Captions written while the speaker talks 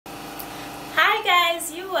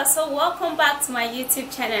guys, you are so welcome back to my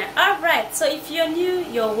YouTube channel. Alright, so if you're new,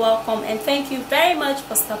 you're welcome and thank you very much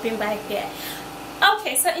for stopping by here.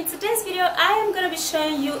 Okay, so in today's video I am going to be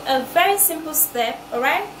showing you a very simple step,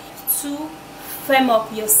 alright, to firm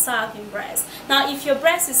up your sagging breast. Now if your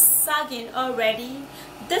breast is sagging already,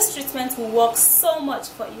 this treatment will work so much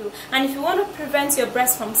for you. And if you want to prevent your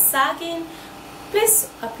breast from sagging, please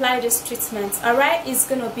apply this treatment. Alright, it's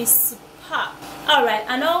going to be superb. Alright,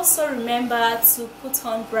 and also remember to put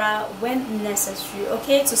on bra when necessary,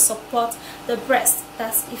 okay, to support the breast.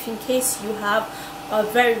 That's if in case you have a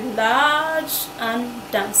very large and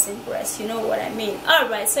dancing breast, you know what I mean.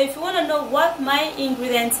 Alright, so if you want to know what my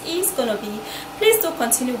ingredients is gonna be, please do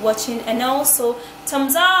continue watching and also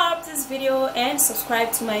thumbs up this video and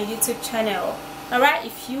subscribe to my YouTube channel. Alright,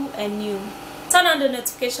 if you are new, turn on the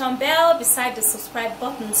notification bell beside the subscribe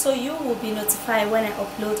button so you will be notified when I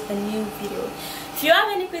upload a new video. If you have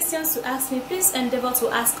any questions to ask me, please endeavor to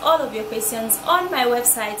ask all of your questions on my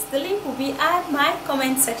website. The link will be at my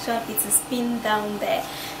comment section. It is pinned down there.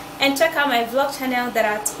 And check out my vlog channel. There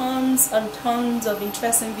are tons and tons of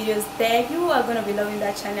interesting videos there. You are going to be loving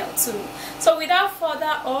that channel too. So without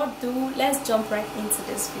further ado, let's jump right into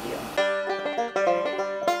this video.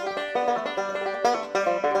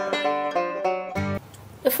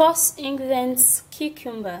 The first ingredient,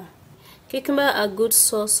 cucumber. Cucumber are a good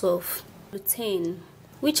source of lutein,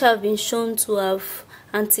 which have been shown to have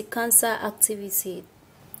anti-cancer activity.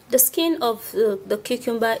 The skin of the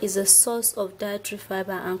cucumber is a source of dietary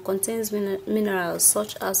fiber and contains minerals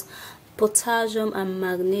such as potassium and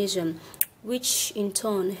magnesium, which in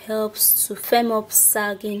turn helps to firm up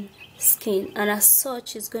sagging skin, and as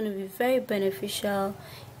such is going to be very beneficial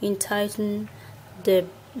in tightening the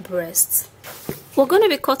breast. We're going to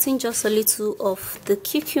be cutting just a little of the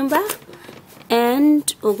cucumber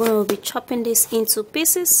and we're going to be chopping this into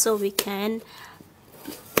pieces so we can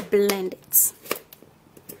blend it.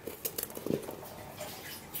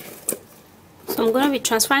 So I'm going to be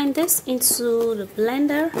transferring this into the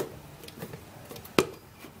blender.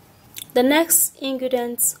 The next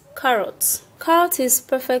ingredient, carrot. Carrot is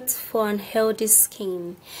perfect for an healthy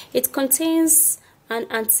skin. It contains an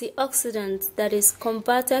antioxidant that is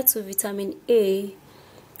converted to vitamin A,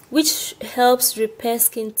 which helps repair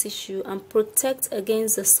skin tissue and protect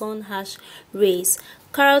against the sun harsh rays.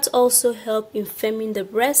 Carrots also help in firming the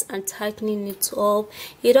breast and tightening it up.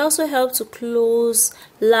 It also helps to close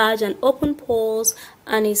large and open pores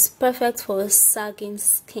and is perfect for sagging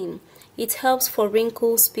skin. It helps for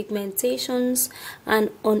wrinkles, pigmentations, and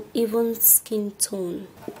uneven skin tone.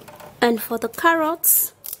 And for the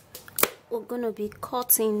carrots, we're going to be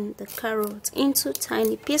cutting the carrot into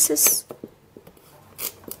tiny pieces.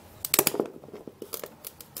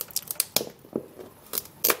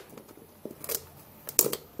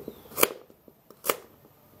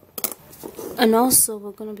 And also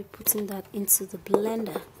we're going to be putting that into the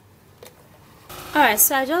blender. Alright,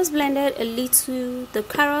 so I just blended a little the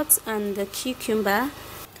carrots and the cucumber.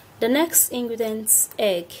 The next ingredient,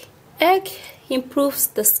 egg. Egg improves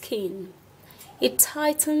the skin. It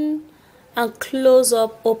tightens and close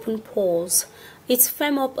up open pores. It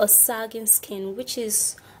firm up a sagging skin, which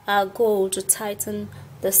is our goal, to tighten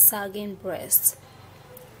the sagging breast.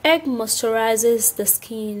 Egg moisturizes the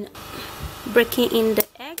skin, breaking in the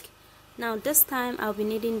egg. Now this time I'll be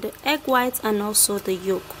needing the egg white and also the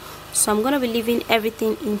yolk, so I'm going to be leaving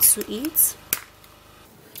everything into it.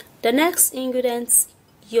 The next ingredient,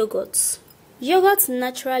 yogurt. Yogurt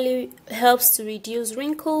naturally helps to reduce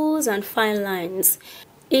wrinkles and fine lines.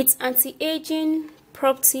 Its anti-aging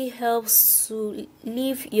property helps to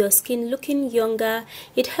leave your skin looking younger.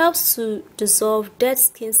 It helps to dissolve dead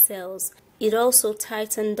skin cells. It also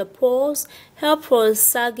tightens the pores, help for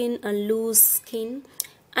sagging and loose skin,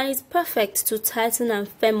 and it's perfect to tighten and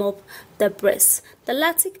firm up the breast. The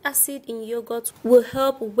lactic acid in yogurt will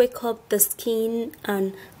help wake up the skin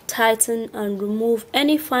and tighten and remove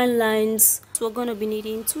any fine lines. So we're going to be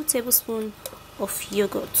needing 2 tablespoons of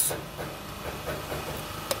yogurt.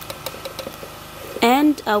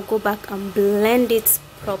 And I'll go back and blend it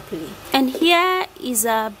properly. And here is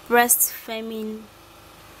our breast firming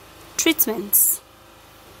treatment.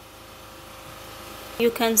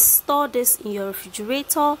 You can store this in your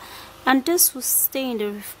refrigerator and this will stay in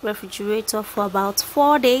the refrigerator for about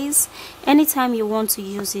 4 days. Anytime you want to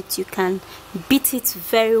use it, you can beat it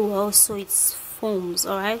very well so it foams,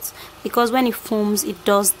 alright? Because when it foams, it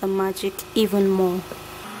does the magic even more.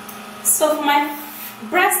 So for my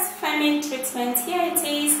breast firming treatment, here it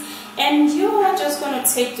is. And you are just going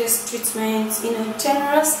to take this treatment,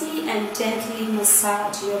 generously and gently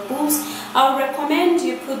massage your boobs. I'll recommend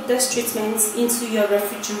you put this treatment into your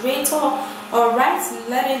refrigerator. Alright,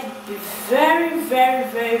 let it be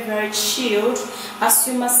very chilled as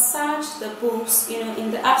you massage the boobs.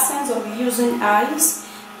 In the absence of using ice,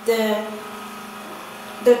 the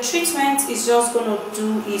treatment is just going to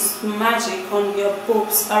do its magic on your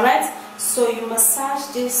boobs. Alright, so you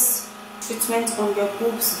massage this treatment on your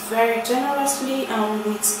boobs very generously and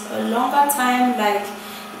with a longer time, like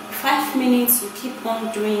 5 minutes. You keep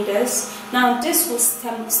on doing this. Now this will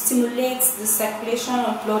stimulate the circulation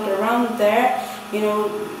of blood around there,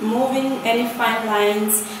 moving any fine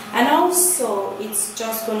lines, and also it's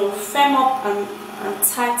just going to firm up and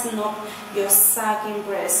tighten up your sagging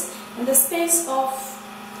breast. In the space of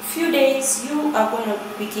a few days, you are going to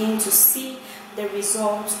begin to see the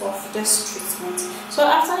results of this treatment. So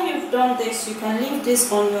after you've done this, you can leave this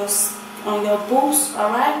on your boobs,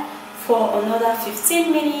 alright, for another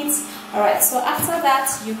 15 minutes. Alright, so after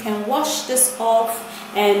that you can wash this off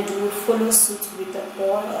and we'll follow suit with the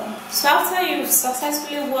oil. So after you've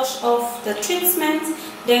successfully washed off the treatment,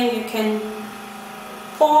 then you can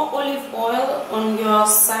pour olive oil on your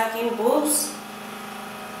sagging boobs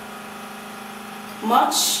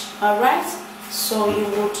much. Alright, so you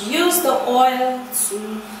would use the oil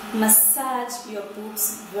to massage your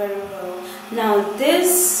boobs very well. Now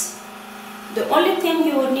the only thing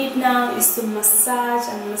you will need now is to massage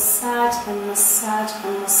and massage and massage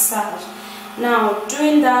and massage. Now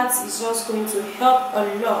doing that is just going to help a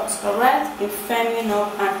lot, alright, in firming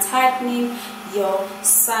up and tightening your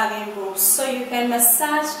sagging boobs. So you can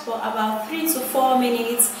massage for about 3 to 4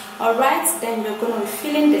 minutes, alright, then you're going to be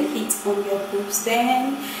feeling the heat on your boobs.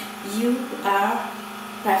 Then you are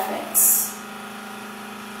perfect.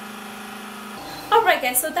 Alright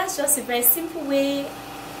guys, so that's just a very simple way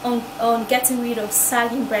on getting rid of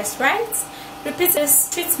sagging breasts, right? Repeat this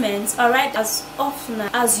treatment, alright, as often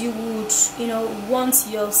as you would, want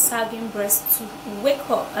your sagging breast to wake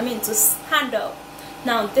up, to stand up.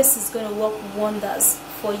 Now this is going to work wonders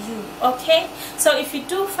for you, okay? So if you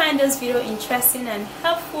do find this video interesting and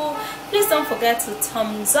helpful, please don't forget to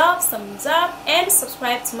thumbs up and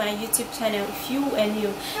subscribe to my YouTube channel if you are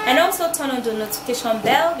new, and also turn on the notification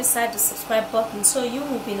bell beside the subscribe button so you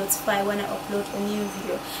will be notified when I upload a new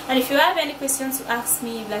video. And if you have any questions to ask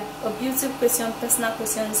me, like a beauty question, personal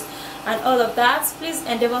questions and all of that, please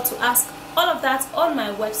endeavor to ask all of that on my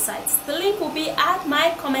website. The link will be at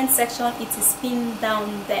my comment section. It is pinned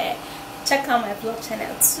down there. Check out my vlog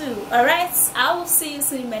channel too. Alright, I will see you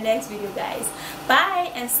soon in my next video, guys.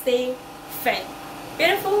 Bye and stay fun,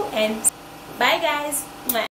 beautiful, and bye guys.